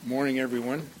Morning,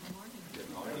 everyone.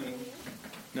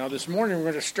 Now, this morning we're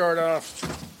going to start off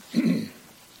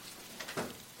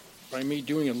by me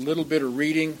doing a little bit of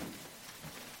reading.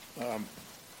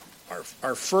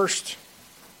 Our first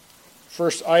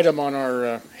item on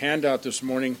our handout this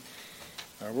morning,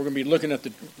 we're going to be looking at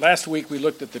last week we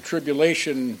looked at the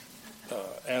tribulation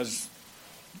as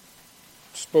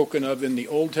spoken of in the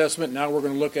Old Testament. Now we're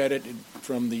going to look at it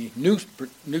from the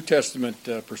New Testament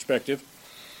perspective.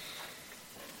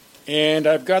 And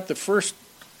I've got the first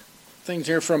things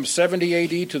here from 70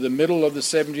 A.D. to the middle of the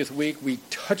 70th week. We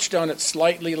touched on it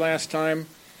slightly last time.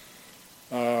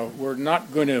 We're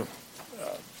not going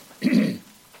to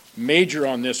major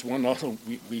on this one, although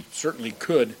we certainly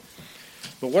could.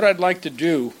 But what I'd like to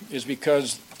do is,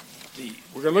 because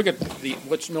we're going to look at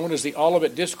what's known as the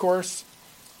Olivet Discourse,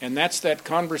 and that's that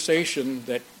conversation,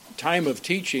 that time of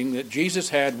teaching that Jesus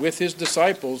had with his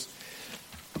disciples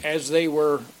as they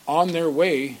were on their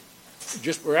way,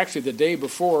 actually the day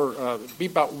before, be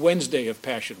about Wednesday of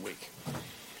Passion Week.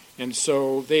 And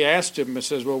so they asked him and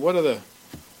says, well, what are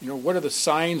the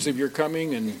signs of your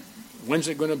coming, and when's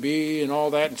it going to be, and all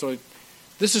that. And so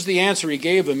this is the answer he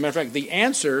gave them. Matter of fact, the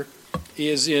answer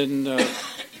is in,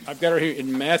 I've got it here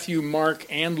in Matthew, Mark,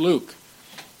 and Luke.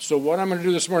 So what I'm going to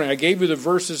do this morning, I gave you the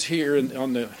verses here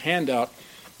on the handout.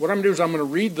 What I'm going to do is I'm going to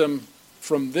read them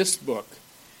from this book.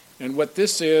 And what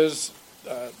this is,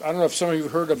 I don't know if some of you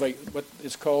have heard of what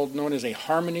is known as a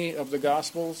harmony of the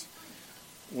Gospels.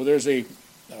 Well, there's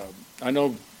I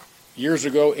know years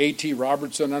ago, A.T.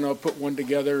 Robertson, put one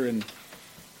together, and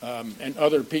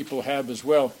other people have as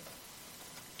well.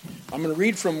 I'm going to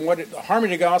read from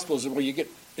Harmony of the Gospels is where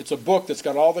it's a book that's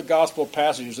got all the Gospel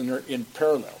passages, and they're in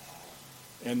parallel.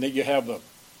 And then you have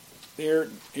here,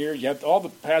 you have all the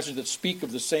passages that speak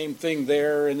of the same thing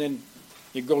there, and then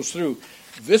it goes through.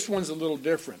 This one's a little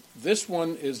different. This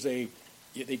one is they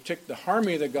took the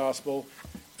harmony of the gospel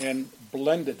and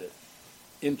blended it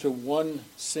into one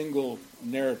single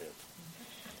narrative.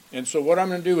 And so what I'm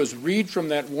going to do is read from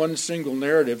that one single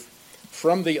narrative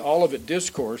from the Olivet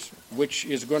Discourse, which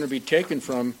is going to be taken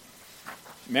from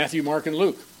Matthew, Mark, and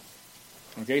Luke.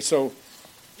 Okay, so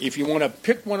if you want to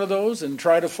pick one of those and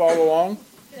try to follow along,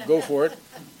 go for it.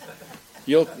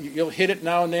 You'll hit it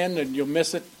now and then, and you'll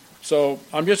miss it. So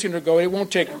I'm just going to go. It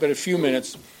won't take but a few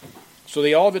minutes. So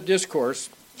the Olivet Discourse,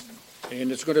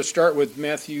 and it's going to start with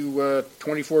Matthew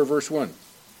 24, verse 1.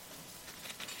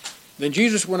 Then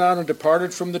Jesus went out and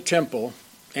departed from the temple,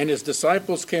 and his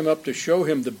disciples came up to show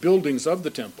him the buildings of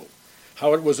the temple,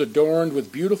 how it was adorned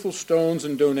with beautiful stones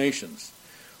and donations.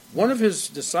 One of his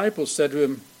disciples said to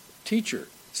him, "Teacher,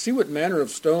 see what manner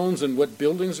of stones and what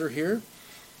buildings are here?"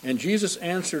 And Jesus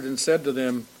answered and said to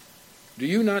them, "Do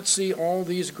you not see all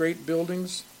these great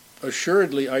buildings?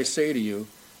 Assuredly, I say to you,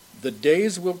 the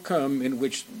days will come in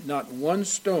which not one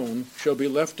stone shall be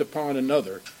left upon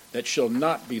another that shall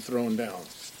not be thrown down."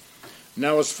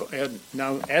 Now,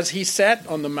 as he sat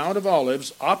on the Mount of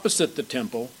Olives opposite the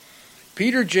temple,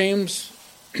 Peter, James,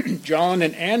 John,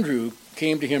 and Andrew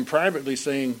came to him privately,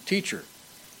 saying, "Teacher,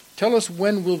 tell us,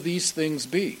 when will these things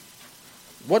be?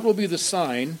 What will be the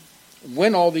sign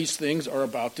when all these things are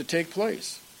about to take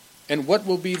place? And what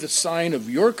will be the sign of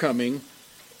your coming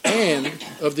and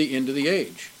of the end of the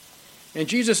age?" And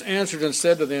Jesus answered and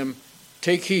said to them,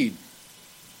 "Take heed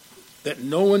that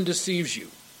no one deceives you.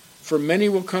 For many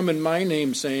will come in my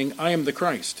name, saying, 'I am the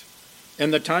Christ,'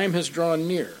 and the time has drawn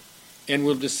near, and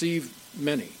will deceive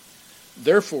many.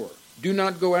 Therefore, do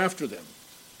not go after them.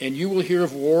 And you will hear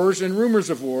of wars and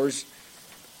rumors of wars.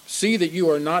 See that you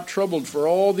are not troubled, for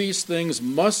all these things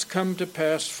must come to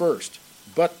pass first,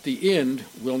 but the end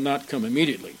will not come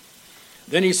immediately."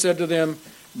 Then he said to them,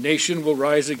 "Nation will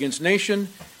rise against nation,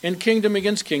 and kingdom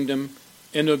against kingdom,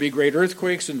 and there will be great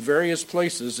earthquakes in various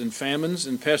places, and famines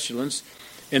and pestilence,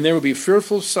 and there will be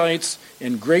fearful sights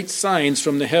and great signs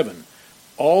from the heaven.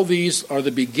 All these are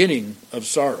the beginning of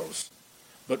sorrows.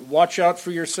 But watch out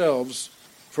for yourselves,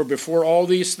 for before all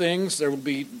these things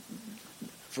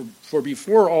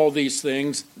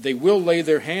they will lay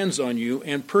their hands on you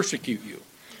and persecute you.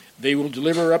 They will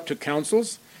deliver up to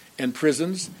councils and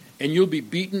prisons, and you'll be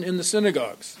beaten in the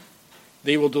synagogues.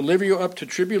 They will deliver you up to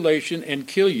tribulation and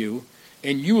kill you,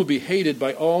 and you will be hated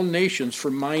by all nations for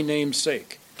my name's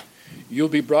sake. You'll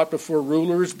be brought before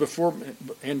rulers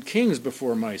and kings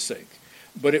before my sake,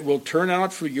 but it will turn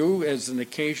out for you as an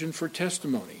occasion for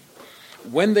testimony.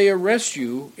 When they arrest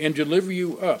you and deliver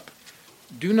you up,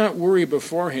 do not worry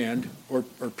beforehand or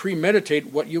premeditate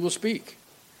what you will speak.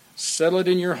 Settle it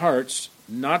in your hearts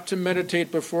not to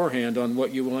meditate beforehand on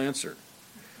what you will answer.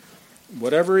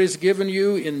 Whatever is given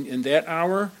you in that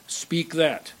hour, speak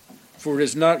that. For it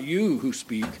is not you who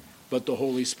speak, but the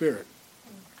Holy Spirit.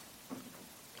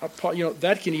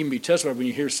 That can even be testified when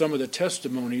you hear some of the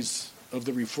testimonies of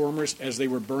the reformers as they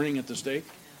were burning at the stake.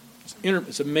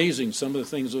 It's amazing, some of the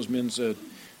things those men said,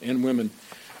 and women.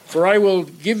 For I will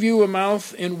give you a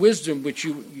mouth and wisdom which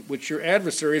your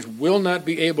adversaries will not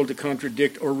be able to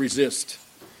contradict or resist.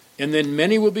 And then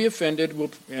many will be offended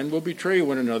and will betray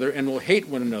one another and will hate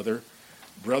one another.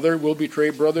 Brother will betray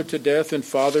brother to death, and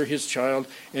father his child,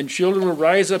 and children will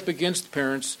rise up against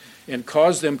parents and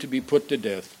cause them to be put to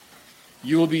death.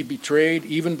 You will be betrayed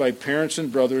even by parents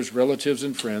and brothers, relatives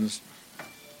and friends,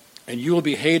 and you will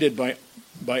be hated by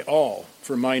all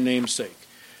for my name's sake.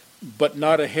 But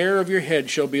not a hair of your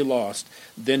head shall be lost.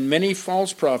 Then many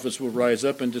false prophets will rise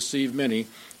up and deceive many,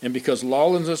 and because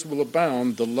lawlessness will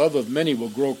abound, the love of many will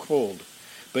grow cold.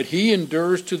 But he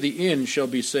endures to the end shall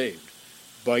be saved.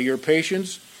 By your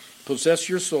patience, possess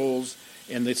your souls,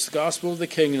 and this gospel of the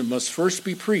kingdom must first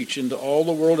be preached into all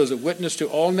the world as a witness to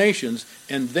all nations,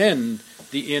 and then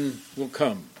the end will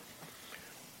come.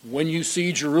 When you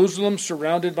see Jerusalem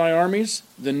surrounded by armies,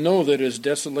 then know that its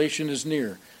desolation is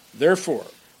near. Therefore,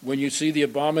 when you see the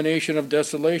abomination of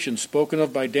desolation spoken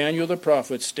of by Daniel the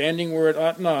prophet standing where it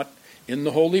ought not in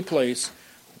the holy place,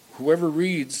 whoever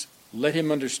reads, let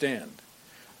him understand.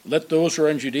 Let those who are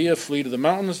in Judea flee to the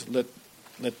mountains.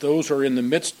 Let those who are in the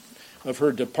midst of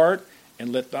her depart,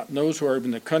 and let those who are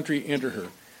in the country enter her.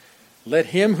 Let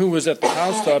him who is at the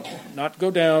housetop not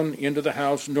go down into the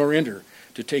house, nor enter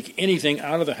to take anything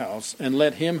out of the house, and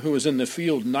let him who is in the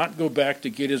field not go back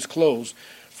to get his clothes,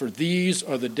 for these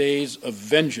are the days of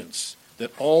vengeance,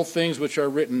 that all things which are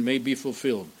written may be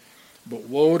fulfilled. But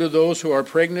woe to those who are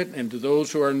pregnant and to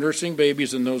those who are nursing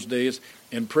babies in those days,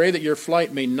 and pray that your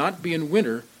flight may not be in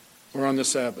winter or on the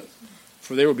Sabbath.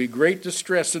 For there will be great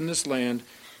distress in this land,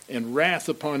 and wrath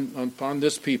upon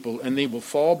this people, and they will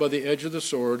fall by the edge of the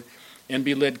sword, and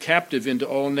be led captive into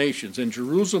all nations. And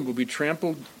Jerusalem will be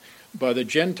trampled by the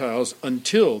Gentiles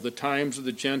until the times of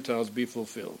the Gentiles be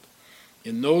fulfilled.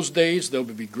 In those days there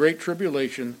will be great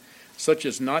tribulation, such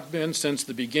as not been since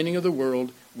the beginning of the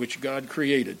world, which God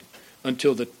created,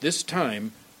 until this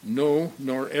time, no,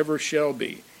 nor ever shall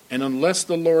be. And unless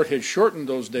the Lord had shortened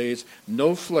those days,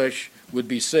 no flesh would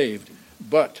be saved.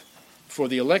 But for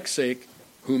the elect's sake,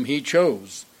 whom he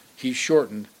chose, he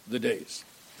shortened the days.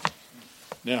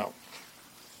 Now,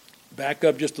 back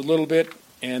up just a little bit,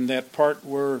 and that part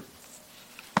where,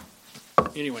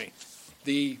 anyway,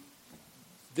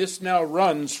 this now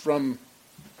runs from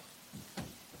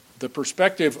the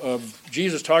perspective of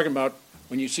Jesus talking about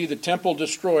when you see the temple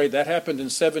destroyed, that happened in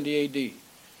 70 A.D.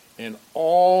 And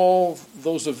all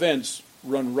those events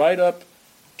run right up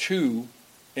to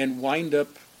and wind up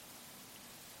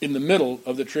in the middle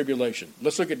of the tribulation.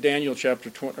 Let's look at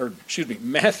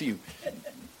Matthew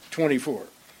 24.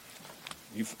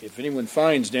 If anyone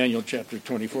finds Daniel chapter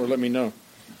 24, let me know.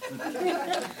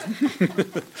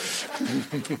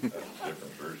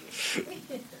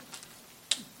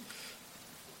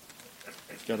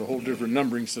 It's got a whole different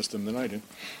numbering system than I do.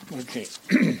 Okay.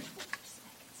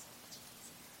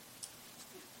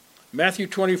 Matthew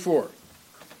 24.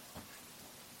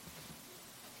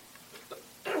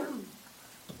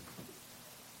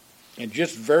 And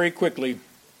just very quickly,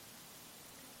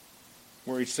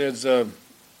 where he says,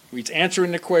 he's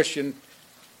answering the question,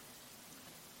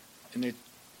 and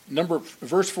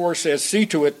verse 4 says, see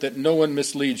to it that no one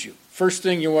misleads you. First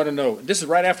thing you want to know, this is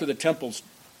right after the temple's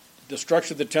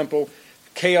destruction of the temple,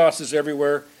 chaos is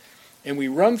everywhere, and we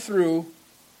run through,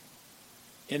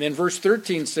 and then verse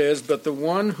 13 says, but the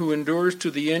one who endures to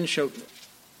the end shall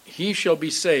be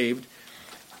saved,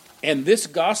 and this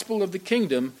gospel of the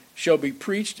kingdom shall be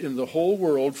preached in the whole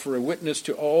world for a witness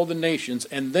to all the nations,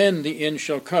 and then the end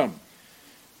shall come.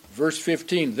 Verse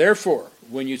 15, therefore,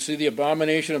 when you see the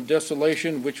abomination of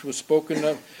desolation which was spoken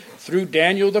of through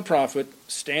Daniel the prophet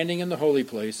standing in the holy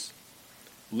place,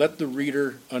 let the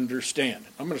reader understand.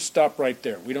 I'm going to stop right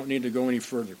there. We don't need to go any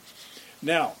further.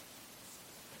 Now,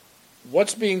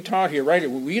 what's being taught here, right?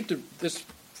 When we get to this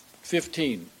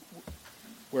 15,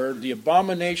 where the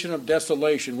abomination of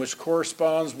desolation, which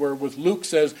corresponds where with Luke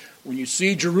says, when you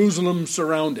see Jerusalem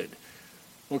surrounded.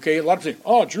 Okay, a lot of people say,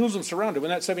 oh, Jerusalem surrounded. When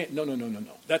that's 70, no.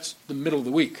 That's the middle of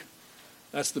the week.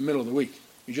 That's the middle of the week.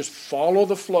 You just follow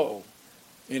the flow,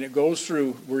 and it goes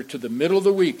through. We're to the middle of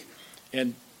the week.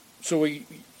 And so you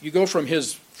go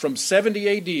from 70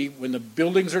 A.D., when the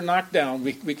buildings are knocked down,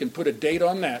 we can put a date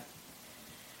on that.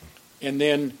 And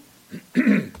then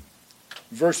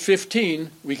verse 15,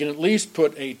 we can at least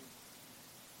put an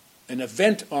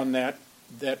event on that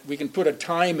we can put a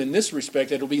time in this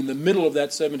respect that will be in the middle of that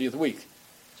 70th week.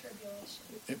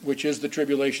 which is the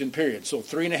tribulation period. So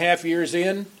 3.5 years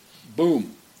in,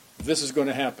 boom, this is going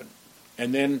to happen.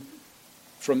 And then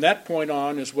from that point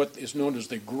on is what is known as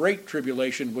the Great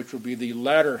Tribulation, which will be the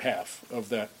latter half of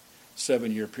that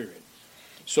 7-year period.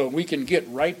 So we can get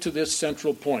right to this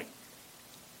central point.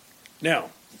 Now,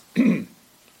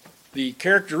 the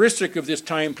characteristic of this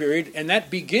time period, and that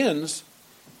begins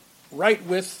right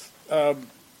with the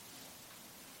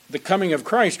coming of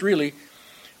Christ, really,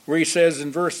 where he says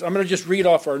in verse, I'm going to just read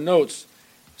off our notes,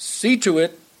 see to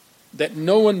it that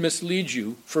no one misleads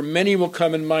you, for many will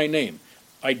come in my name.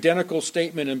 Identical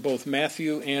statement in both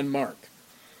Matthew and Mark.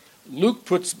 Luke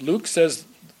says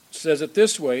it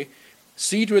this way,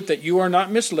 see to it that you are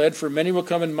not misled, for many will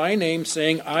come in my name,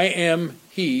 saying, I am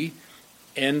he,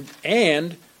 and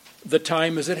the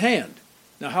time is at hand.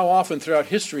 Now, how often throughout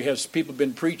history has people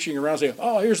been preaching around saying,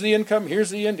 oh, here's the end come,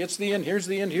 here's the end, it's the end, here's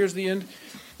the end, here's the end,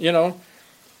 you know.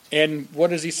 And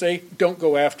what does he say? Don't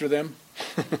go after them.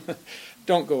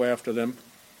 Don't go after them.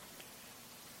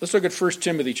 Let's look at 1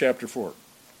 Timothy chapter 4.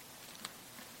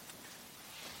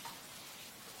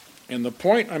 And the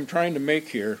point I'm trying to make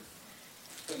here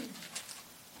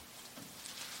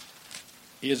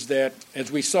is that,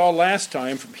 as we saw last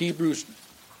time from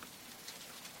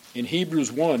in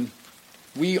Hebrews 1,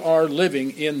 we are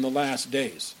living in the last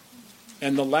days.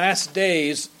 And the last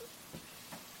days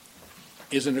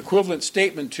is an equivalent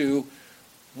statement to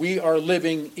we are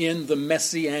living in the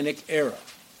Messianic era.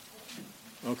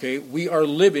 Okay, we are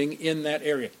living in that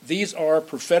area. These are,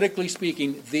 prophetically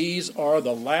speaking, these are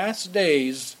the last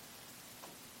days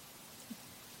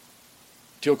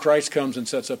till Christ comes and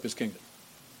sets up his kingdom.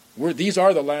 These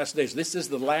are the last days. This is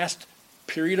the last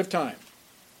period of time,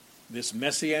 this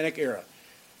Messianic era.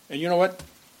 And you know what?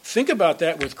 Think about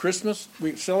that with Christmas.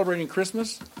 We're celebrating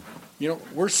Christmas. You know,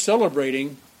 we're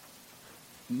celebrating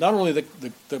not only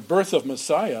the birth of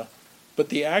Messiah, but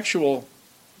the actual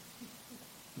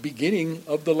beginning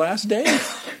of the last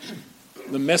days.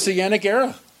 The Messianic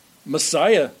era.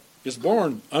 Messiah is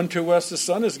born. Unto us a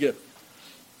son is given.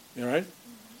 All right?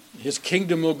 His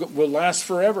kingdom will last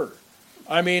forever.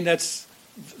 I mean, this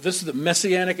is the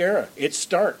Messianic era. It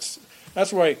starts.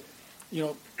 That's why,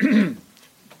 you know,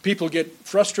 people get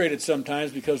frustrated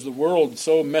sometimes because the world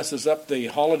so messes up the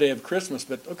holiday of Christmas.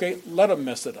 But, okay, let them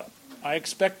mess it up. I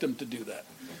expect them to do that.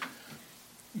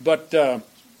 But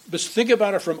think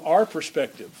about it from our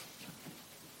perspective.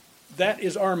 That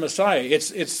is our Messiah.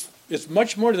 It's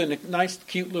much more than a nice,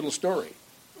 cute little story.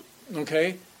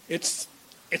 Okay? That's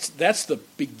the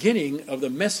beginning of the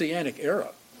Messianic era.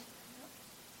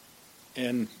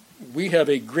 And we have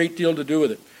a great deal to do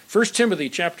with it. 1 Timothy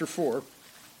chapter 4,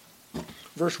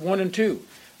 verse 1 and 2.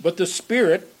 But the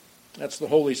Spirit, that's the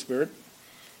Holy Spirit,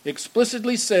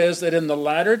 explicitly says that in the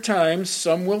latter times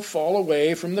some will fall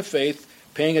away from the faith,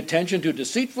 paying attention to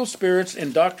deceitful spirits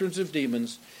and doctrines of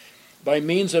demons, by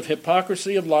means of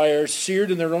hypocrisy of liars, seared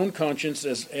in their own conscience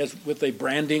as with a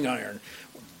branding iron.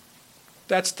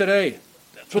 That's today.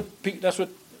 That's what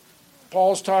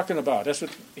Paul's talking about. That's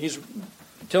what he's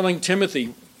telling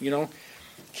Timothy, you know,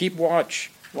 keep watch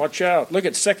out. Look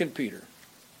at 2 Peter.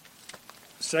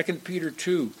 2 Peter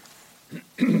 2.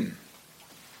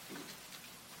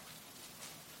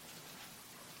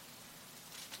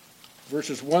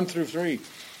 Verses 1 through 3.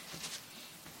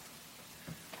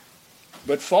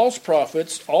 But false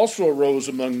prophets also arose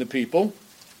among the people,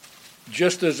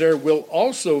 just as there will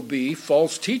also be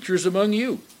false teachers among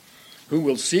you, who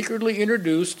will secretly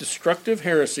introduce destructive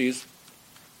heresies,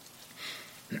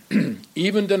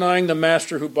 even denying the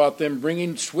master who bought them,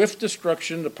 bringing swift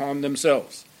destruction upon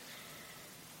themselves.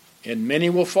 And many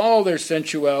will follow their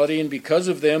sensuality, and because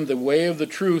of them the way of the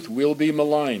truth will be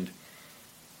maligned.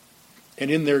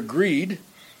 And in their greed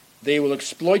they will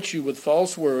exploit you with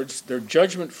false words. Their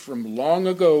judgment from long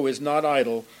ago is not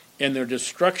idle, and their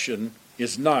destruction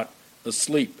is not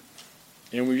asleep.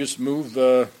 And we just move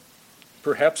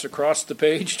perhaps across the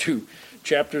page to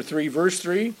chapter 3, verse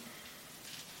 3.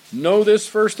 Know this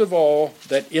first of all,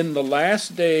 that in the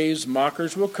last days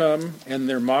mockers will come, and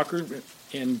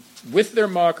with their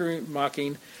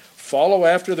mocking follow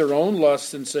after their own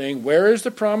lusts, and saying, where is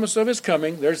the promise of his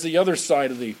coming? There's the other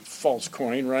side of the false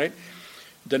coin, right?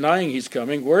 Denying he's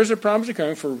coming. Where is the promise of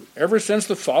coming? For ever since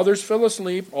the fathers fell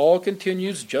asleep, all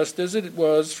continues just as it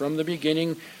was from the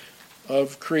beginning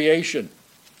of creation.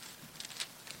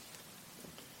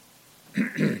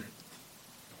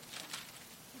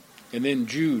 And then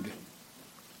Jude.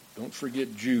 Don't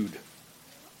forget Jude.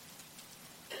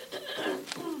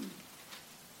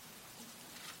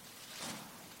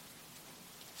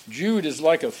 Jude is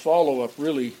like a follow-up,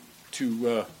 really,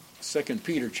 to 2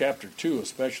 Peter chapter 2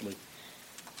 especially,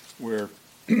 where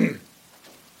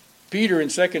Peter in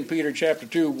 2 Peter chapter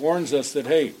 2 warns us that,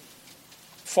 hey,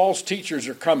 false teachers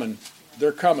are coming.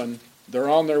 They're coming. They're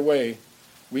on their way.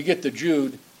 We get to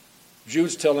Jude.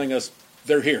 Jude's telling us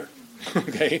they're here.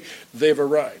 Okay? They've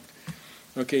arrived.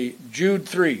 Okay, Jude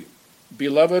 3.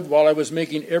 Beloved, while I was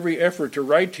making every effort to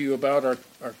write to you about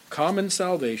our common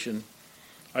salvation,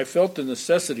 I felt the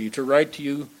necessity to write to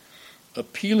you,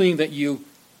 appealing that you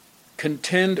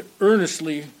contend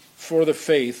earnestly for the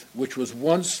faith which was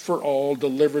once for all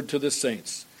delivered to the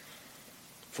saints.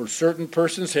 For certain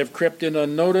persons have crept in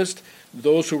unnoticed,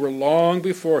 those who were long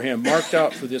beforehand marked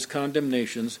out for this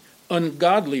condemnations,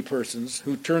 ungodly persons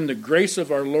who turn the grace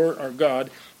of our Lord our God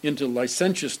into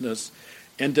licentiousness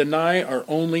and deny our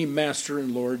only Master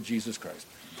and Lord Jesus Christ.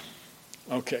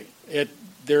 Okay,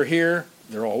 they're here.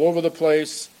 They're all over the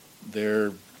place.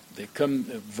 They come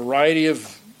a variety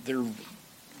of their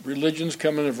religions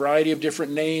come in a variety of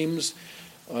different names.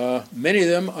 Many of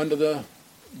them under the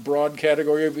broad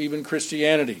category of even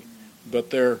Christianity, but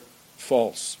they're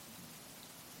false.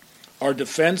 Our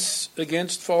defense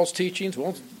against false teachings,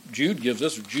 well, Jude gives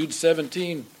us, Jude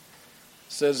 17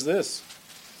 says this,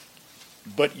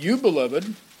 but you,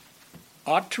 beloved,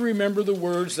 ought to remember the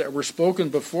words that were spoken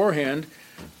beforehand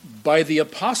by the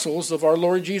apostles of our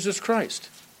Lord Jesus Christ.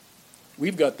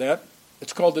 We've got that.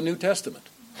 It's called the New Testament.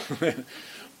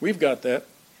 We've got that.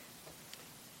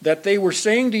 That they were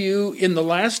saying to you, in the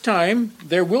last time,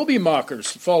 there will be mockers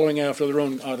following after their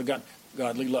own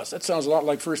godly lust. That sounds a lot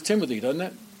like 1 Timothy, doesn't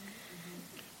it?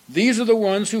 These are the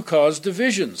ones who cause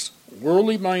divisions,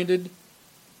 worldly minded,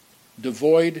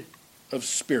 devoid of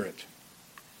spirit.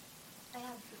 I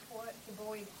have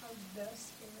devoid of the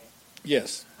spirit.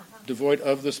 Yes, devoid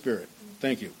of the spirit.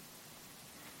 Thank you.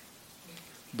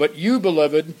 But you,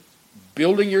 beloved,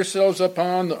 building yourselves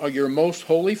upon your most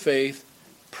holy faith,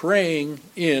 praying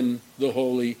in the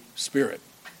Holy Spirit.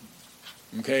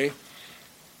 Okay?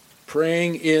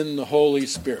 Praying in the Holy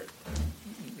Spirit.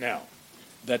 Now,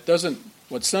 that doesn't,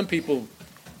 what some people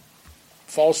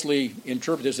falsely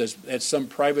interpret this as some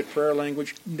private prayer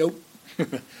language. Nope.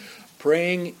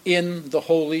 Praying in the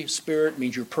Holy Spirit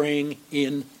means you're praying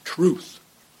in truth.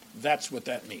 That's what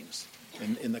that means.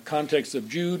 In the context of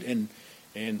Jude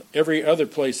and every other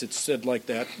place it's said like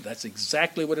that, that's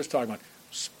exactly what it's talking about.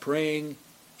 It's praying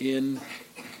in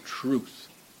truth.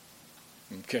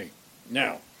 Okay,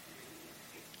 now,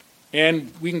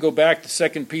 and we can go back to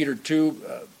 2 Peter 2,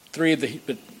 3,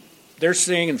 but they're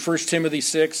saying in 1 Timothy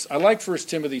 6, I like 1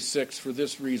 Timothy 6 for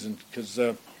this reason, because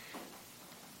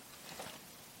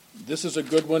this is a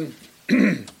good one.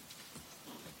 1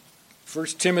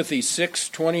 Timothy 6,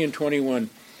 20 and 21.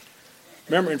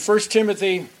 Remember, in 1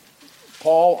 Timothy,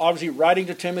 Paul, obviously writing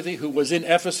to Timothy, who was in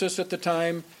Ephesus at the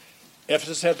time.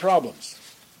 Ephesus had problems.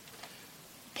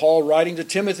 Paul writing to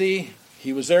Timothy,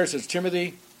 he was there, says,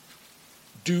 Timothy,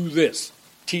 do this,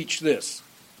 teach this.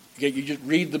 Okay, you just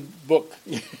read the book,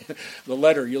 the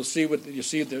letter, you'll see what you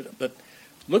see there. But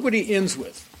look what he ends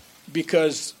with.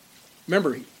 Because,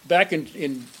 remember, back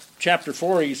in chapter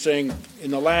 4, he's saying,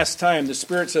 in the last time, the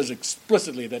Spirit says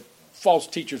explicitly that false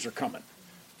teachers are coming.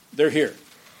 They're here.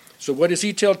 So what does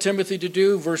he tell Timothy to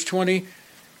do? Verse 20,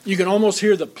 you can almost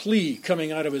hear the plea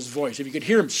coming out of his voice. If you could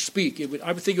hear him speak,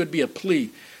 I would think it would be a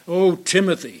plea. Oh,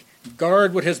 Timothy,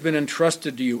 guard what has been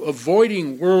entrusted to you,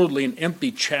 avoiding worldly and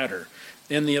empty chatter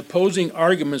and the opposing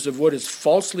arguments of what is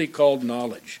falsely called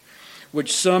knowledge,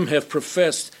 which some have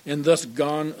professed and thus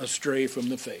gone astray from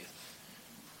the faith.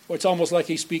 Well, it's almost like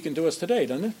he's speaking to us today,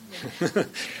 doesn't it?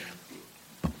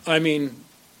 I mean,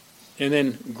 and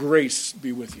then grace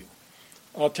be with you.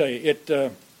 I'll tell you,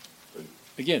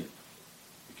 again.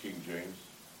 The King James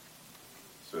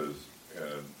says,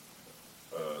 and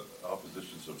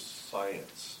oppositions of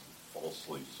science,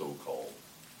 falsely so-called.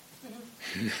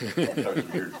 Sometimes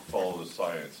we hear follow the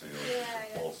science,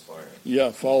 false science. Yeah,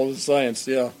 follow the science,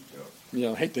 yeah.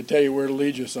 I hate to tell you where to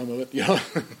lead you, some of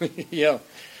it. Yeah.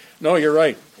 No, you're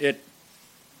right.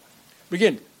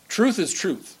 Again, truth is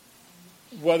truth.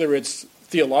 Whether it's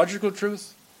theological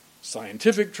truth,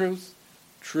 scientific truth,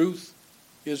 truth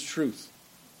is truth.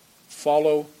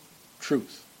 Follow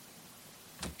truth.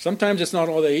 Sometimes it's not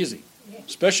all that easy,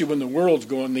 especially when the world's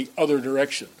going the other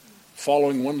direction,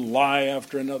 following one lie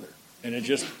after another. And it's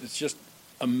just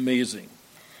amazing.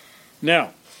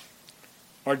 Now,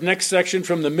 our next section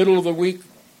from the middle of the week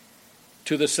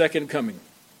to the second coming.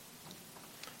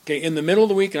 Okay, in the middle of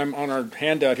the week, I'm on our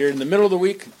handout here, in the middle of the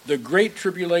week, the Great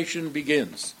Tribulation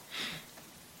begins.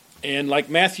 And like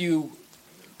Matthew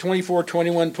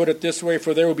 24:21 put it this way,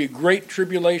 for there will be great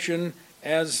tribulation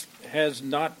as has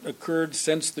not occurred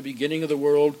since the beginning of the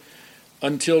world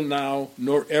until now,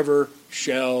 nor ever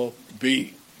shall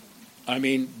be. I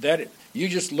mean, that you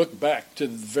just look back to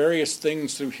various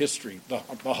things through history, the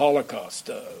Holocaust.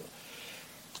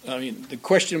 I mean, the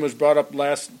question was brought up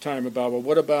last time about, well,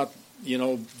 what about,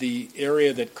 the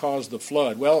area that caused the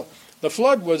flood? Well, the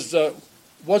flood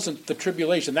wasn't the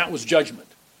tribulation. That was judgment.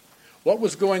 What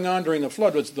was going on during the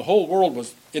flood was the whole world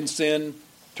was in sin,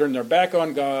 turned their back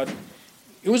on God.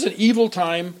 It was an evil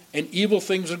time, and evil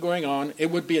things are going on.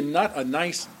 It would be not a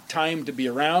nice time to be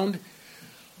around,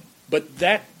 but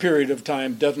that period of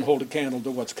time doesn't hold a candle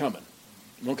to what's coming.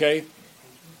 Okay?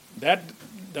 That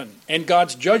doesn't. And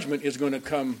God's judgment is going to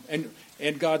come,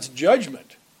 and God's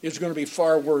judgment is going to be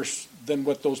far worse than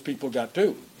what those people got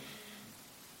too.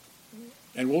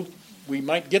 And we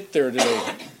might get there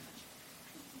today.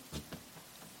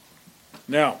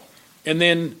 Now, and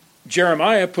then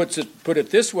Jeremiah put it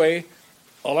this way,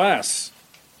 alas,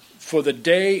 for the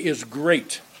day is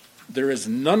great, there is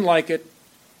none like it,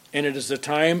 and it is a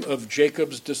time of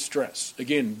Jacob's distress.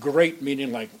 Again, great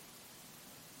meaning like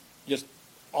just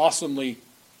awesomely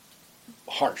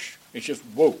harsh. It's just,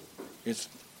 whoa. It's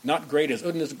not great as,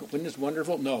 isn't this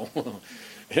wonderful? No.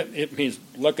 It means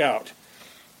look out.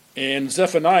 And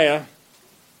Zephaniah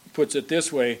puts it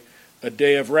this way, a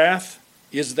day of wrath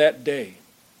is that day,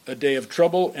 a day of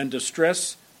trouble and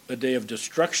distress, a day of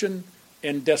destruction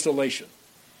and desolation.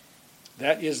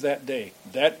 That is that day.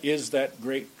 That is that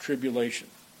great tribulation.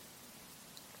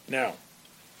 Now,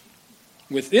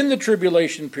 within the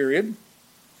tribulation period,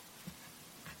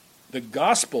 the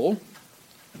gospel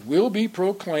will be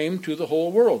proclaimed to the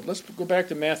whole world. Let's go back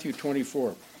to Matthew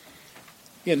 24.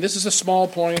 Again, this is a small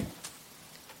point,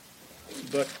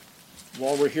 but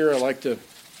while we're here, I like to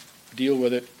deal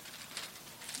with it.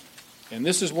 And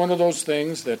this is one of those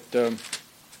things that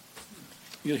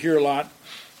you'll hear a lot.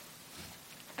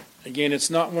 Again, it's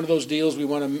not one of those deals we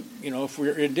want to, if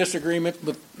we're in disagreement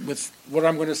with what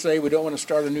I'm going to say, we don't want to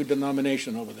start a new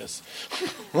denomination over this.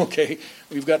 Okay?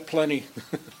 We've got plenty.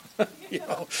 We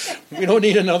don't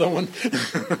need another one.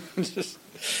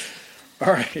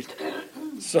 All right.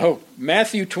 So,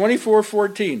 Matthew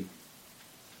 24:14.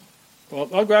 Well,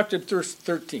 I'll go back to verse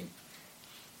 13.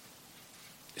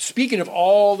 Speaking of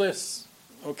all this,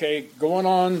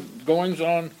 goings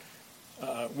on,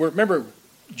 remember,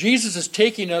 Jesus is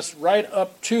taking us right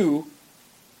up to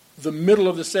the middle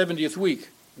of the 70th week,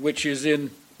 which is in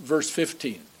verse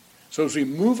 15. So as we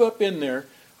move up in there,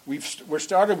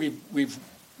 we've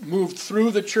moved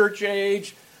through the church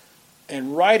age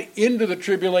and right into the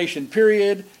tribulation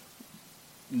period.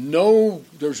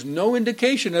 There's no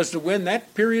indication as to when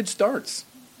that period starts.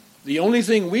 The only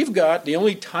thing we've got, the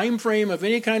only time frame of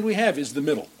any kind we have is the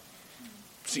middle.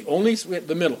 It's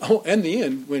the middle. Oh, and the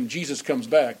end, when Jesus comes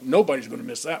back. Nobody's going to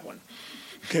miss that one.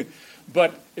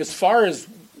 But as far as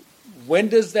when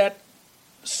does that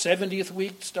 70th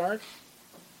week start?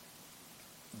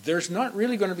 There's not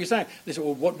really going to be a sign. They say,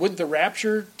 well, wouldn't the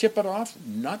rapture tip it off?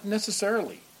 Not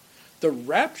necessarily. The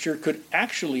rapture could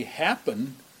actually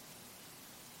happen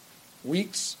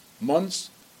weeks,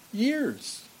 months,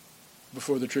 years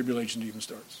before the tribulation even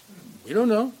starts. We don't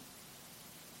know.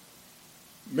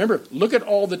 Remember, look at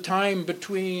all the time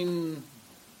between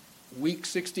week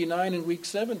 69 and week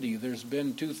 70. There's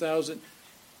been 2,000.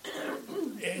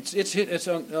 It's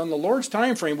on the Lord's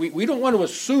time frame. We don't want to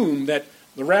assume that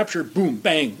the rapture, boom,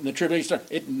 bang, and the tribulation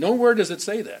starts. Nowhere does it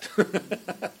say that.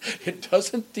 It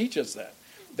doesn't teach us that.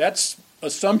 That's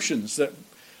assumptions that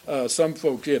some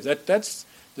folks give. That's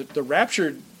the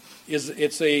rapture is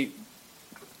it's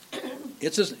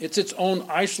its own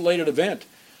isolated event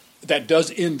that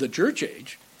does end the church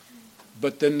age.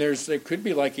 But then there could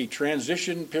be like a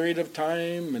transition period of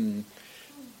time and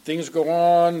things go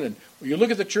on. And when you look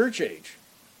at the church age,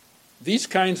 these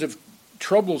kinds of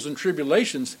troubles and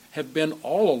tribulations have been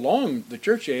all along the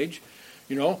church age.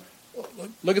 Look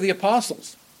at the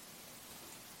apostles.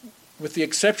 With the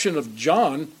exception of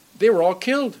John, they were all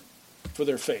killed for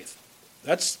their faith.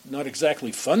 That's not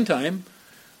exactly fun time,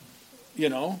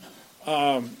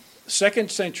 Second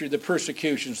century, the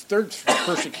persecutions. Third,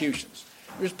 persecutions.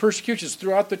 There's persecutions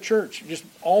throughout the church, just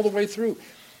all the way through.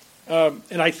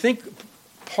 And I think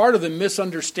part of the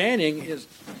misunderstanding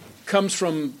comes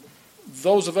from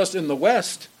those of us in the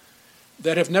West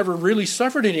that have never really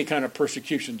suffered any kind of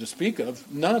persecution to speak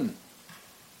of. None.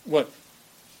 What?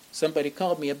 Somebody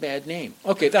called me a bad name.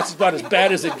 Okay, that's about as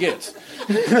bad as it gets.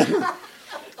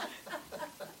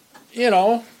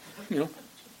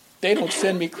 They don't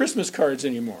send me Christmas cards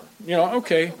anymore.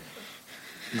 Okay.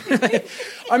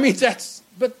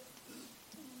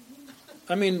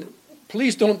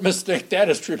 Please don't mistake that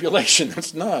as tribulation.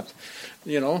 It's not,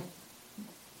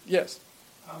 Yes.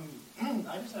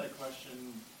 I just had a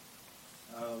question.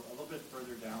 a little bit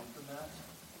further down from that.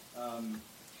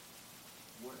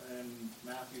 We're in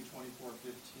Matthew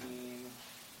 24:15,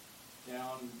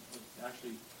 down,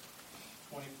 actually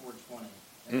 24:20.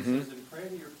 And it says, and pray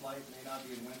that your flight may not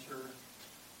be in winter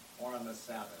or on the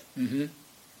Sabbath.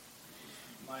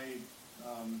 My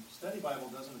study Bible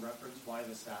doesn't reference why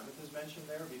the Sabbath is mentioned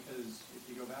there, because if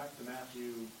you go back to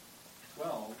Matthew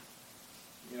 12,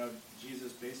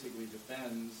 Jesus basically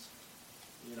defends,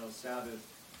 Sabbath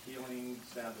healing,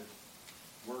 Sabbath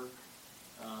work.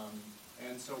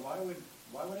 And so why would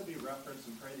it be referenced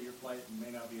and pray that your flight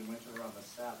may not be in winter or on the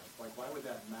Sabbath? Like, why would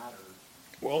that matter?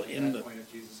 Well, at that point,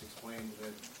 if Jesus explained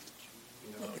that,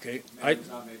 okay, man was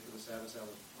not made for the Sabbath.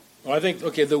 Well, I think,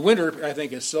 the winter, I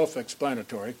think, is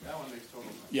self-explanatory. That one makes total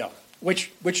sense. Yeah,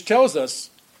 which tells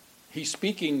us he's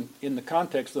speaking in the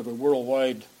context of a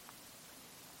worldwide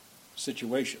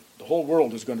situation. The whole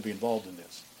world is going to be involved in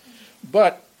this.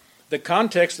 But the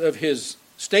context of his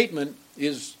statement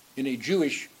is in a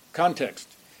Jewish context.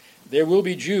 There will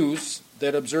be Jews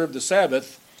that observe the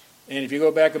Sabbath, and if you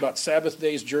go back about Sabbath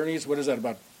days journeys, what is it,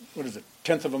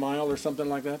 1/10 of a mile or something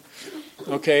like that?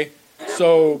 Okay,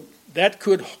 so that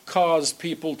could cause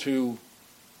people to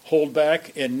hold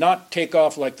back and not take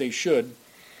off like they should,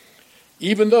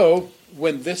 even though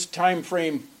when this time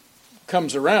frame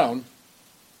comes around,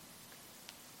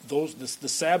 the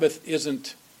Sabbath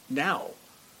isn't now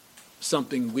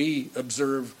something we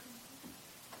observe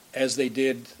as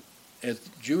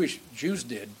Jews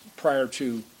did prior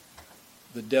to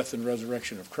the death and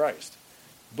resurrection of Christ.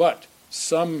 But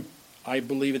some, I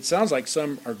believe it sounds like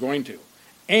some are going to.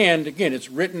 And again, it's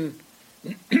written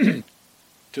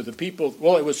to the people,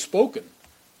 well, it was spoken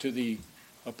to the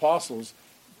apostles,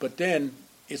 but then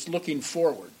it's looking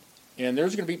forward. And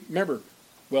there's going to be,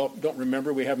 don't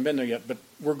remember, we haven't been there yet, but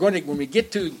we're going to, when we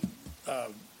get to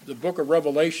the book of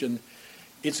Revelation,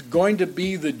 it's going to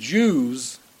be the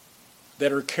Jews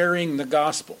that are carrying the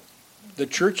gospel. The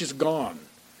church is gone.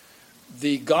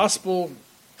 The gospel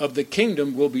of the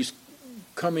kingdom will be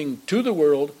coming to the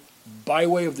world by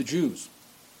way of the Jews.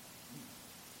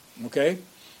 Okay?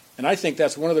 And I think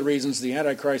that's one of the reasons the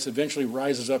Antichrist eventually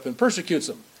rises up and persecutes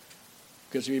them.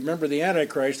 Because you remember the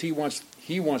Antichrist, he wants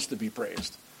to be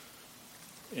praised.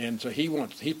 And so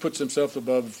he puts himself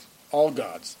above all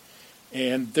gods.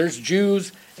 And there's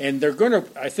Jews, and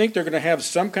I think they're going to have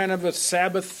some kind of a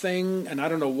Sabbath thing, and I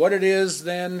don't know what it is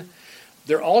then.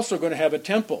 They're also going to have a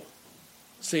temple.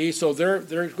 See, so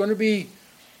there's going to be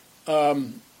a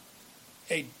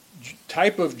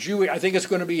type of Jew. I think it's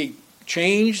going to be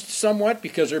changed somewhat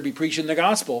because they'll be preaching the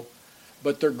gospel,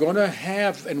 but they're going to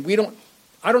have, and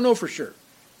I don't know for sure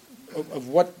of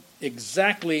what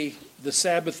exactly the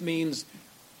Sabbath means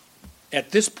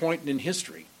at this point in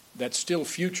history. That's still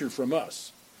future from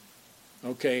us.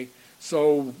 Okay,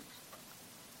 so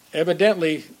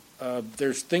evidently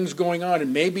there's things going on,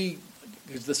 and maybe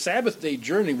because the Sabbath day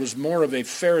journey was more of a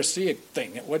Pharisaic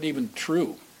thing. It wasn't even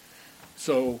true.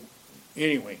 So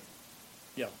anyway,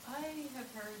 yeah. I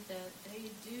have heard that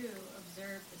they do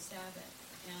observe the Sabbath,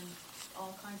 and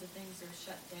all kinds of things are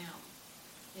shut down.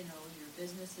 Your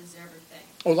businesses, everything.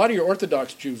 Oh, a lot of your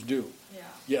Orthodox Jews do.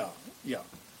 Yeah. Yeah.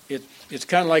 It's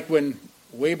kind of like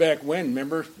way back when,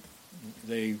 remember,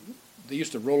 they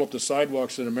used to roll up the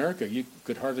sidewalks in America. You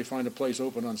could hardly find a place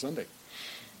open on Sunday.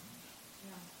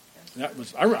 Yeah, that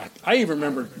was I even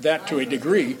remember that to a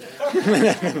degree.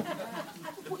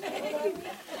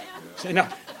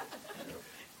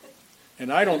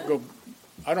 And I don't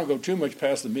go too much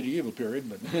past the medieval period,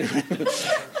 but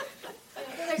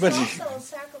There's also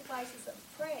sacrifices of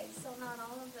praise, so not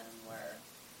all of them were.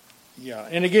 Yeah,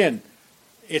 and again,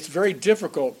 it's very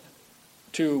difficult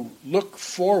to look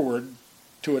forward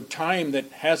to a time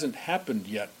that hasn't happened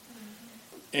yet.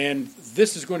 And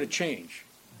this is going to change.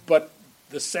 But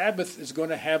the Sabbath is going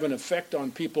to have an effect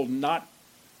on people not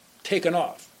taking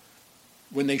off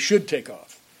when they should take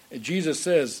off. And Jesus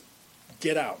says,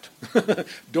 get out.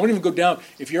 Don't even go down.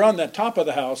 If you're on the top of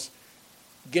the house,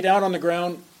 get out on the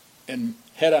ground and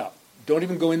head out. Don't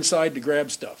even go inside to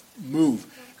grab stuff. Move.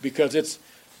 Because it's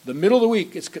the middle of the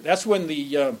week. That's when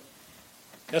the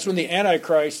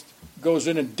Antichrist goes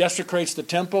in and desecrates the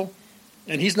temple,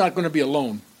 and he's not going to be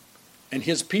alone. And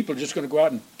his people are just going to go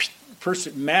out and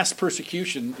mass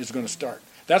persecution is going to start.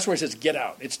 That's why he says get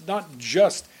out. It's not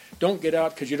just don't get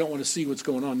out because you don't want to see what's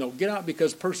going on. No, get out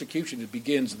because persecution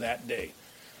begins that day.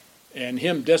 And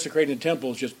him desecrating the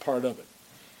temple is just part of it.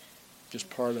 Just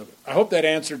part of it. I hope that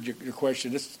answered your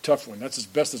question. It's a tough one. That's as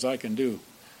best as I can do.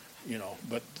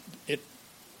 But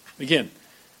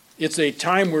it's a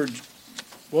time where,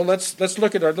 well, let's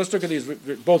look at these.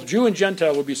 Both Jew and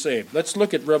Gentile will be saved. Let's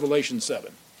look at Revelation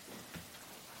 7.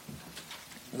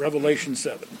 Revelation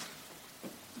 7.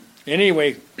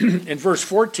 Anyway, in verse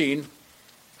 14,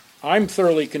 I'm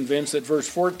thoroughly convinced that verse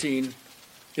 14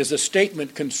 is a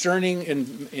statement concerning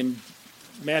in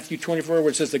Matthew 24, where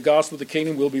it says the gospel of the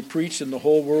kingdom will be preached in the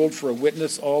whole world for a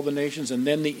witness, all the nations, and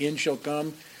then the end shall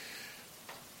come.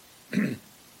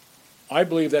 I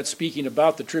believe that's speaking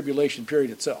about the tribulation period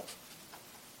itself.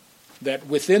 That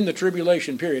within the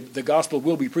tribulation period, the gospel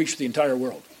will be preached to the entire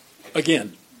world.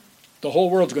 Again, the whole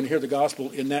world's going to hear the gospel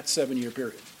in that 7-year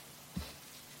period.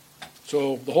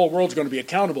 So the whole world's going to be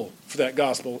accountable for that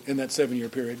gospel in that 7-year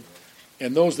period.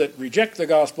 And those that reject the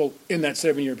gospel in that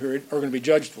 7-year period are going to be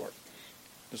judged for it.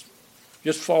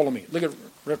 Just follow me. Look at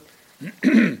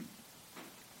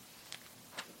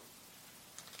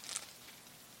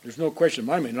there's no question in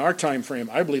my mind. In our time frame,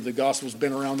 I believe the gospel's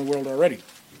been around the world already.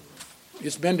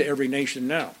 It's been to every nation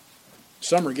now.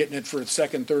 Some are getting it for a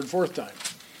second, third, fourth time.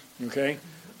 Okay?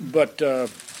 But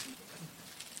I'm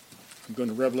going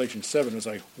to Revelation 7 as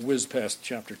I whiz past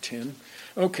chapter 10.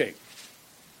 Okay.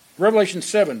 Revelation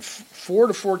 7, 4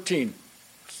 to 14.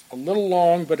 It's a little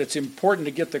long, but it's important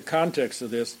to get the context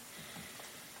of this.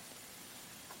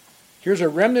 Here's a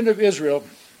remnant of Israel.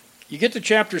 You get to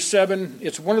chapter 7,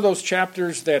 it's one of those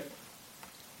chapters that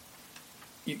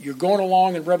you're going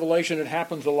along in Revelation, it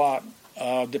happens a lot.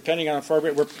 Depending on how far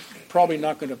we're probably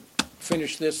not going to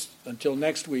finish this until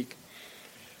next week.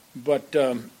 But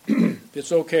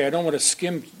it's okay. I don't want to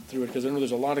skim through it because I know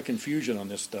there's a lot of confusion on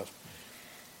this stuff.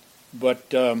 But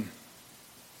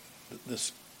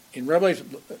this in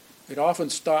Revelation, it often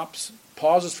stops,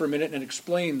 pauses for a minute, and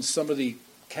explains some of the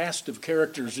cast of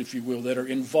characters, if you will, that are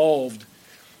involved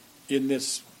in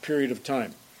this period of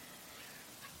time.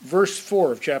 Verse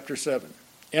 4 of chapter 7.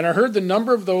 And I heard the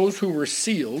number of those who were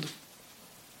sealed,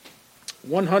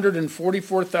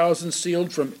 144,000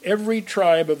 sealed from every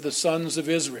tribe of the sons of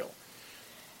Israel.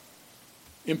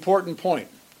 Important point.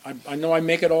 I know I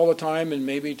make it all the time and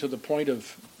maybe to the point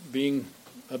of being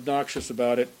obnoxious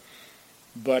about it,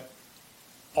 but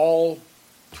all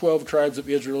 12 tribes of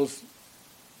Israel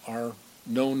are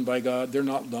known by God. They're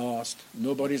not lost.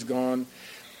 Nobody's gone.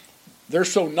 They're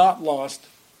so not lost,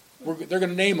 they're going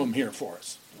to name them here for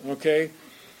us. Okay?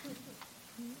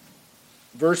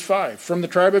 Verse 5, from the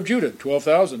tribe of Judah,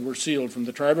 12,000 were sealed. From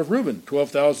the tribe of Reuben,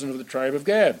 12,000 of the tribe of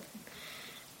Gad.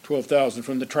 12,000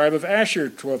 from the tribe of Asher,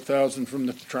 12,000 from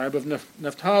the tribe of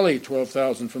Naphtali,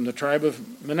 12,000 from the tribe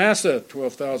of Manasseh,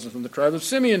 12,000 from the tribe of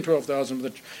Simeon, 12,000 from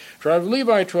the tribe of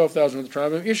Levi, 12,000 from the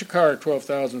tribe of Issachar,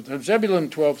 12,000 from Zebulun,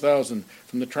 12,000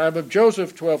 from the tribe of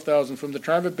Joseph, 12,000 from the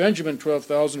tribe of Benjamin,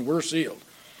 12,000 were sealed.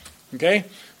 Okay?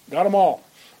 Got them all.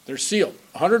 They're sealed.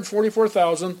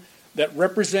 144,000 that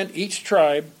represent each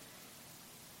tribe.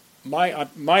 My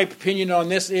opinion on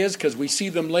this is, because we see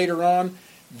them later on,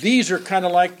 these are kind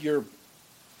of like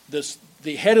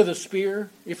the head of the spear,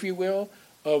 if you will,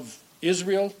 of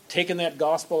Israel, taking that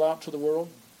gospel out to the world,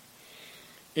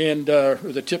 and or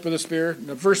the tip of the spear.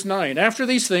 Now, verse 9, after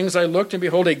these things I looked, and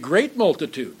behold, a great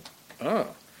multitude,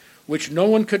 which no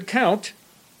one could count,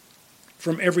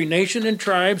 from every nation and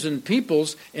tribes and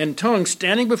peoples and tongues,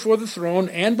 standing before the throne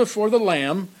and before the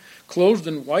Lamb, clothed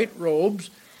in white robes,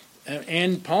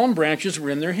 and palm branches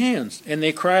were in their hands. And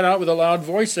they cried out with a loud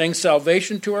voice, saying,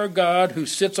 salvation to our God who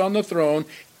sits on the throne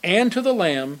and to the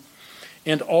Lamb.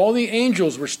 And all the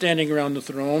angels were standing around the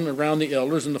throne, around the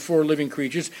elders and the 4 living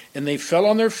creatures, and they fell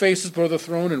on their faces before the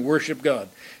throne and worshiped God,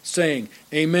 saying,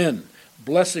 Amen.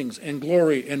 Blessings and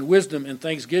glory and wisdom and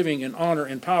thanksgiving and honor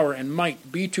and power and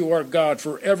might be to our God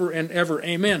forever and ever.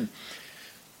 Amen.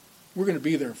 We're going to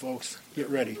be there, folks. Get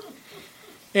ready.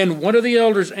 And one of the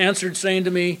elders answered, saying to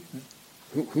me,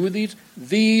 who are these?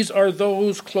 These are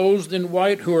those clothed in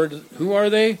white. Who are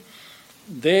they?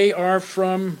 They are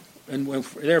from, and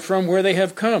they're from where they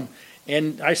have come.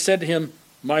 And I said to him,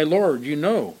 my Lord, you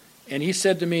know. And he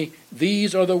said to me,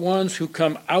 these are the ones who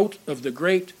come out of the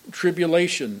great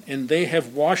tribulation, and they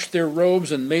have washed their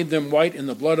robes and made them white in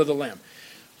the blood of the Lamb.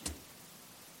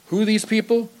 Who are these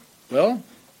people? Well,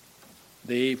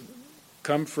 they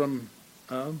come from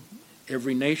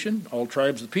every nation, all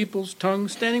tribes of peoples,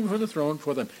 tongues, standing before the throne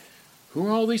for them. Who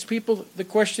are all these people? The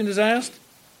question is asked.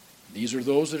 These are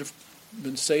those that have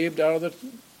been saved out of the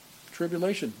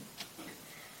tribulation,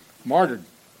 martyred.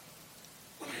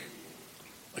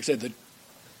 Like I said, that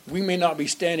we may not be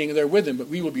standing there with them, but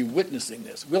we will be witnessing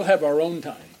this. We'll have our own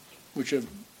time, with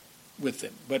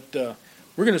them. But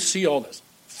we're going to see all this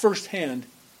firsthand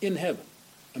in heaven.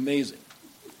 Amazing.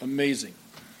 Amazing.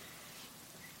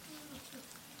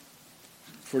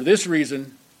 For this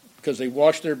reason, because they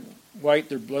washed their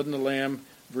blood in the Lamb,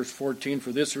 verse 14,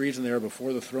 for this reason they are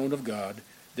before the throne of God.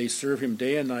 They serve him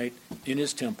day and night in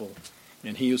his temple,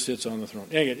 and he who sits on the throne.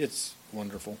 It's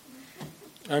wonderful.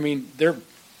 I mean,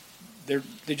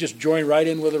 they just join right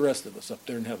in with the rest of us up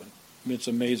there in heaven. I mean, it's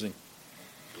amazing.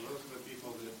 So those are the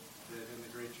people that in the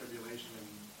Great Tribulation,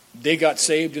 and They got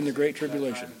saved in the Great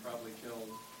Tribulation. and probably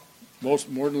killed.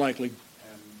 More than likely.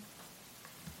 And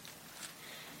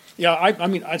Yeah, I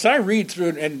mean, as I read through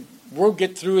it, and we'll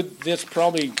get through this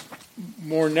probably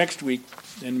more next week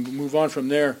and move on from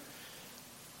there,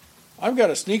 I've got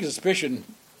a sneaky suspicion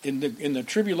in the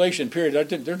tribulation period,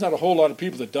 there's not a whole lot of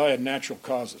people that die of natural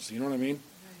causes. You know what I mean?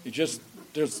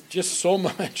 There's just so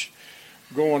much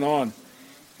going on.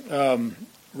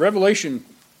 Revelation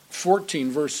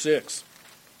 14, verse 6.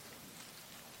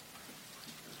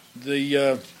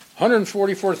 The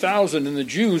 144,000 and the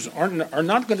Jews are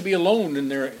not going to be alone in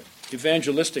their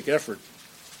evangelistic effort.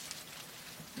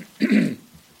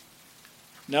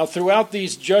 Now, throughout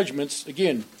these judgments,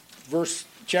 again,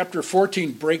 chapter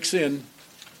 14 breaks in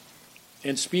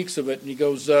and speaks of it, and he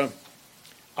goes,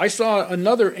 I saw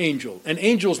another angel, and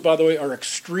angels, by the way, are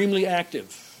extremely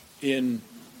active in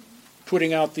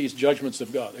putting out these judgments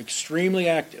of God, extremely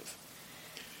active.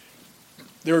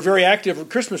 They were very active at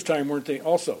Christmas time, weren't they,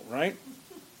 also, right?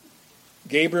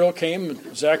 Gabriel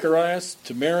came, Zacharias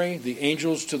to Mary, the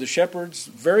angels to the shepherds,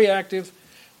 very active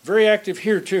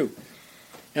here too.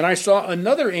 And I saw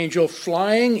another angel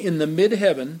flying in the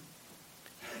mid-heaven,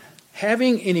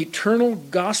 having an eternal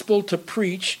gospel to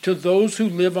preach to those who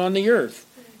live on the earth,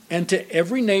 and to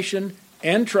every nation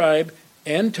and tribe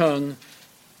and tongue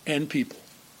and people.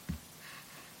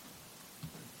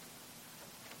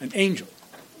 An angel.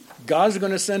 God's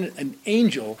going to send an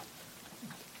angel.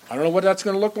 I don't know what that's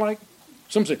going to look like.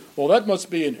 Some say, well, that must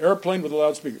be an airplane with a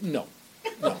loudspeaker. No.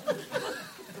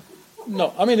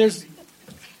 No. I mean,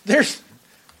 there's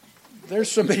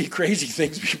so many crazy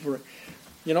things people,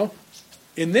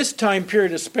 in this time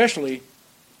period especially,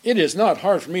 it is not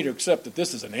hard for me to accept that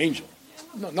this is an angel.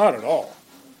 No, not at all.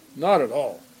 Not at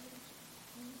all.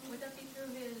 Would that be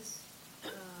through his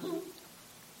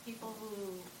people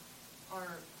who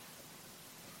are,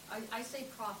 I say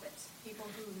prophets, people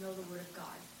who know the word of God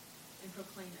and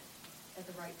proclaim it at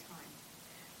the right time?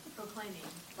 Proclaiming,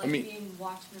 like being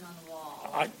watchmen on the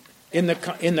wall.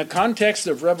 In the context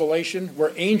of Revelation,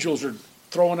 where angels are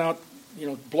throwing out,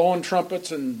 blowing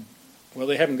trumpets and, well,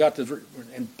 they haven't got the,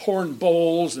 and pouring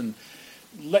bowls and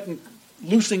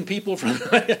loosing people from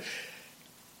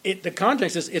the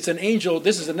context is it's an angel.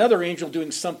 This is another angel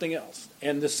doing something else,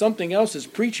 and this something else is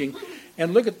preaching.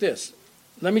 And look at this.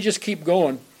 Let me just keep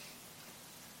going.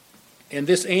 And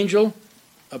this angel,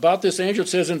 it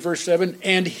says in verse 7,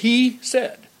 and he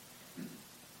said,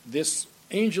 this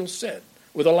angel said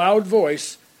with a loud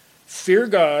voice, fear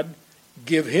God,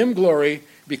 give him glory,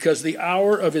 because the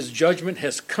hour of his judgment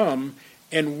has come,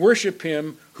 and worship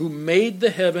him who made the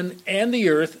heaven and the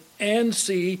earth and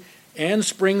sea and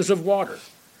springs of water.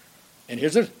 And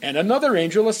another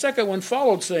angel, a second one,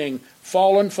 followed, saying,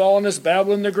 fallen, fallen is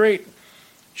Babylon the Great,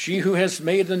 she who has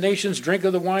made the nations drink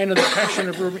of the wine of the passion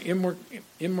of her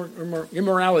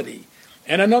immorality.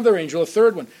 And another angel, a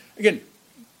third one. Again,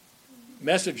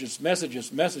 messages.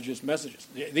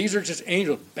 These are just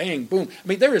angels. Bang, boom. I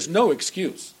mean, there is no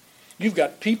excuse. You've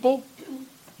got people,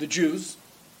 the Jews,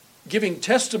 giving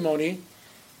testimony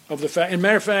of the fact. And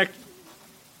matter of fact,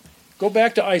 go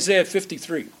back to Isaiah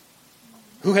 53.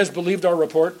 Who has believed our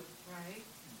report? Right.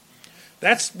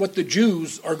 That's what the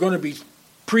Jews are going to be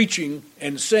preaching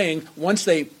and saying once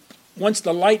the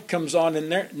light comes on in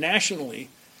their nationally,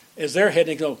 as they're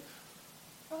heading, go.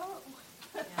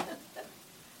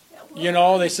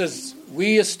 They says,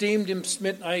 we esteemed him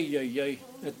smitten.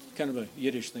 That's kind of a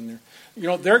Yiddish thing there.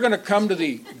 They're going to come to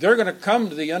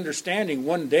the understanding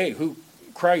one day who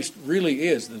Christ really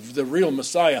is, the real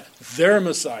Messiah, their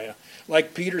Messiah,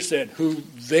 like Peter said, who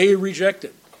they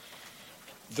rejected.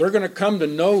 They're going to come to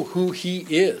know who he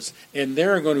is, and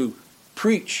they're going to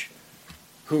preach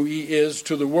who he is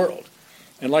to the world.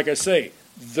 And like I say,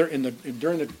 during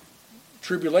the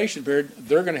tribulation period,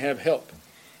 they're going to have help.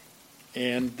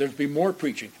 And there'll be more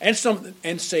preaching. And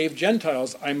saved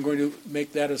Gentiles, I'm going to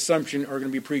make that assumption, are going to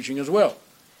be preaching as well.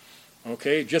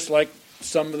 Okay? Just like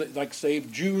like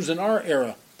saved Jews in our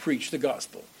era preach the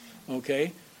gospel.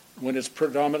 Okay? When it's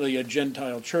predominantly a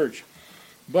Gentile church.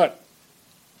 But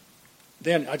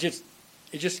then it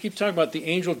just keeps talking about the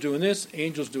angel doing this,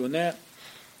 angels doing that.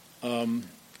 And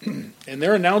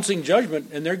they're announcing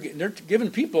judgment, and they're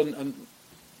giving people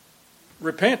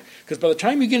repent, because by the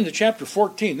time you get into chapter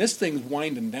 14, this thing's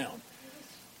winding down.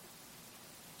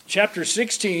 Chapter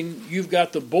 16, you've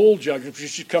got the bowl judgment,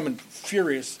 which is coming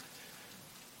furious.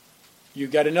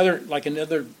 You've got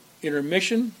another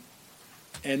intermission,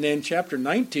 And then chapter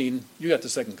 19, you got the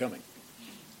second coming.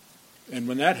 And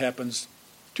when that happens,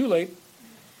 too late.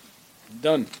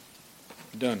 Done.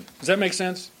 Does that make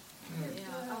sense? Yeah,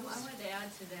 I wanted to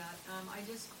add to that.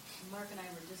 Mark and I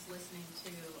were just listening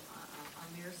to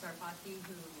Amir Sarfati,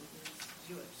 who is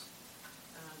Jewish,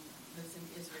 lives in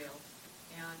Israel,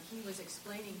 and he was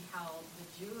explaining how the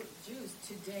Jews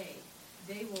today,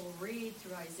 they will read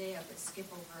through Isaiah but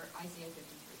skip over Isaiah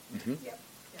 53. Mm-hmm. Yep.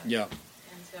 Yeah.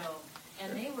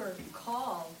 And they were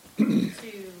called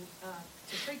to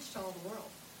preach to all the world.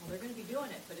 Well, they're going to be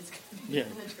doing it, but it's going to be in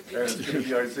the And it's tribulation. going to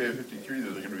be Isaiah 53 that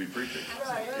they're going to be preaching.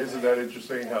 Right. Isn't that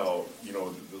interesting how,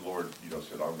 the Lord,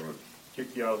 said, I'm going to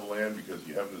kick you out of the land because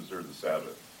you haven't observed the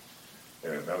Sabbath.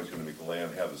 And now he's going to make the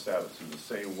land have the Sabbath. In the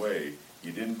same way,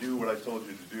 you didn't do what I told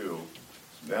you to do.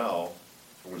 So now,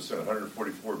 I'm going to send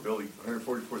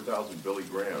 144,000 Billy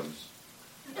Grahams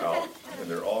out,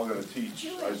 and they're all going to teach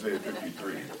Isaiah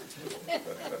 53.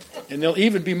 And they'll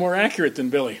even be more accurate than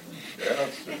Billy.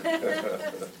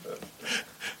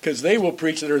 Because they will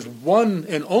preach that there's one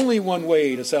and only one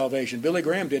way to salvation. Billy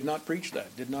Graham did not preach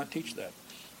that, did not teach that.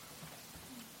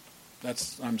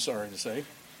 I'm sorry to say.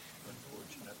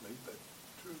 Unfortunately, but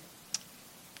true.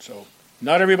 So,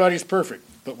 not everybody's perfect,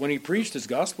 but when he preached, his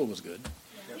gospel was good.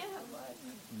 Yeah,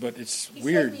 But it's he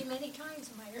weird. saved me many times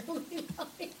in my early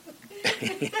life.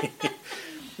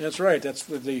 That's right. That's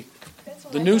what the That's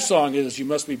what the I new thought. song is. You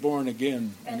must be born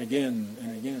again and again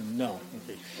and again. No.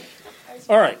 Okay. I was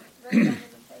All right. right down to the tape.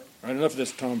 All right. Enough of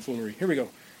this tomfoolery. Here we go.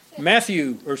 I'm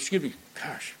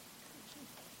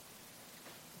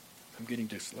getting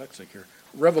dyslexic here.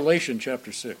 Revelation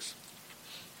chapter 6.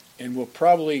 And we'll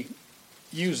probably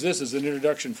use this as an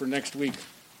introduction for next week.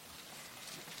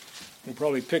 We'll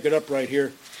probably pick it up right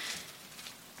here.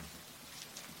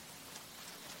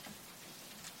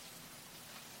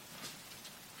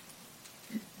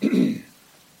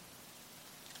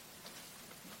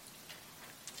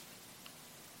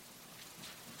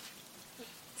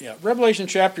 Yeah, Revelation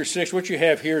chapter 6, what you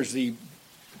have here is the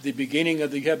beginning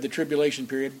of you have the tribulation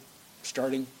period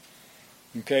starting,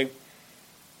 okay?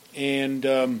 And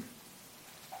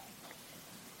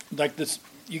like this,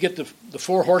 you get the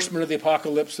four horsemen of the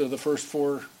apocalypse, so the first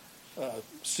four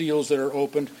seals that are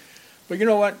opened. But you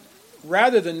know what?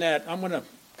 Rather than that,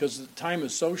 because the time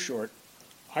is so short,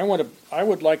 I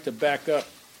would like to back up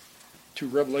to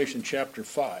Revelation chapter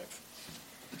 5.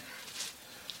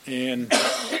 And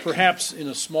perhaps in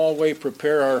a small way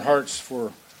prepare our hearts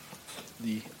for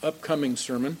the upcoming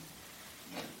sermon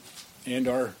and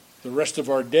the rest of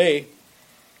our day.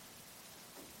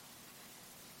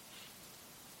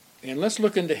 And let's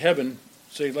look into heaven.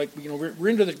 Say,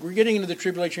 we're getting into the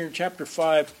tribulation here, chapter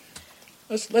 5.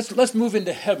 Let's move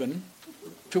into heaven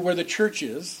to where the church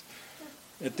is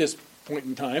at this point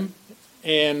in time,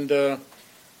 and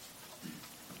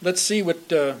let's see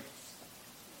what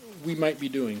we might be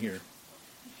doing here.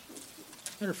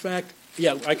 Matter of fact,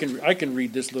 yeah, I can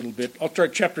read this little bit. I'll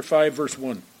start chapter 5, verse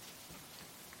 1.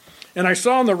 And I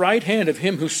saw on the right hand of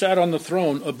him who sat on the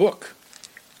throne a book,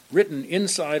 written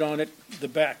inside on it, the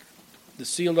back,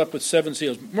 sealed up with 7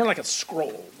 seals, more like a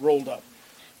scroll rolled up.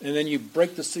 And then you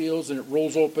break the seals and it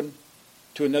rolls open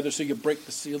to another, so you break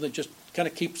the seal, and it just kind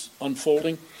of keeps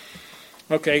unfolding.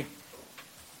 Okay.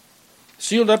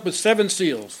 Sealed up with 7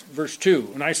 seals, verse 2.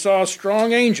 And I saw a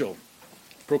strong angel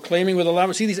proclaiming with a loud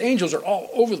voice. See, these angels are all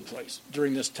over the place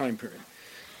during this time period.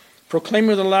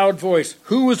 Proclaiming with a loud voice,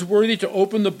 who is worthy to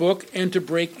open the book and to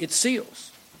break its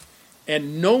seals?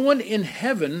 And no one in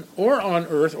heaven or on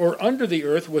earth or under the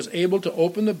earth was able to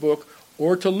open the book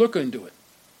or to look into it.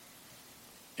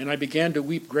 And I began to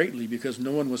weep greatly because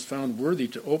no one was found worthy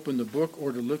to open the book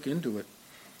or to look into it.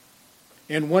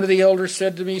 And one of the elders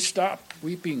said to me, stop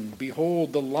weeping.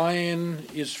 Behold, the Lion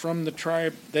is from the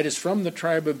tribe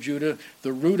of Judah.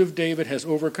 The Root of David has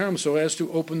overcome so as to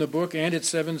open the book and its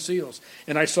 7 seals.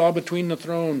 And I saw between the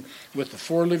throne with the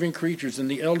 4 living creatures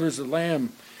and the elders the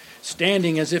Lamb,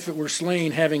 standing as if it were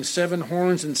slain, having 7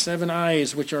 horns and 7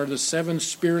 eyes, which are the 7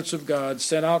 spirits of God,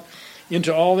 sent out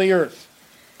into all the earth.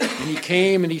 And he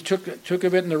came and he took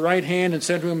of it in the right hand and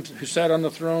said to him who sat on the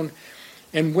throne,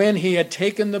 and when he had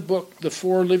taken the book, the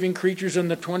 4 living creatures and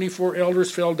the 24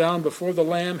 elders fell down before the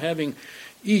Lamb, having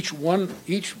each one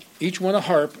a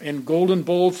harp and golden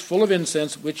bowls full of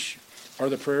incense, which are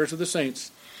the prayers of the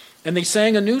saints. And they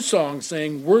sang a new song,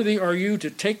 saying, worthy are you to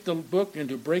take the book and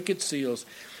to break its seals.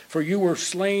 For you were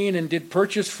slain and did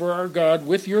purchase for our God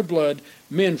with your blood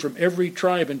men from every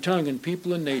tribe and tongue and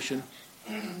people and nation.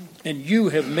 And you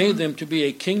have made them to be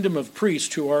a kingdom of priests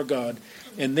to our God,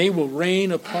 and they will reign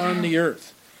upon the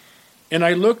earth. And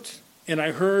I looked, And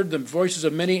I heard the voices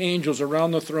of many angels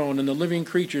around the throne, and the living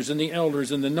creatures, and the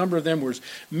elders, and the number of them was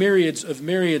myriads of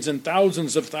myriads and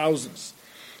thousands of thousands,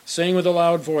 saying with a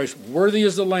loud voice, Worthy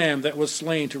is the Lamb that was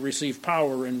slain to receive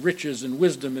power and riches and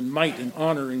wisdom and might and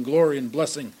honor and glory and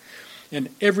blessing. And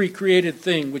every created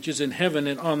thing which is in heaven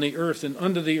and on the earth and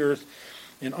under the earth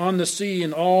and on the sea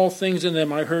and all things in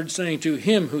them, I heard saying, To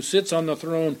him who sits on the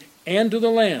throne and to the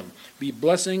Lamb be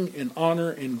blessing and honor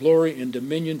and glory and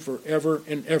dominion forever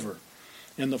and ever.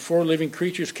 And the four living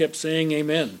creatures kept saying,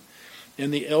 Amen.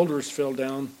 And the elders fell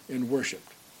down and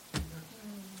worshipped.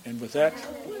 And with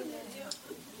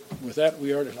that,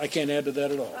 we are. I can't add to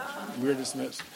that at all. We're dismissed.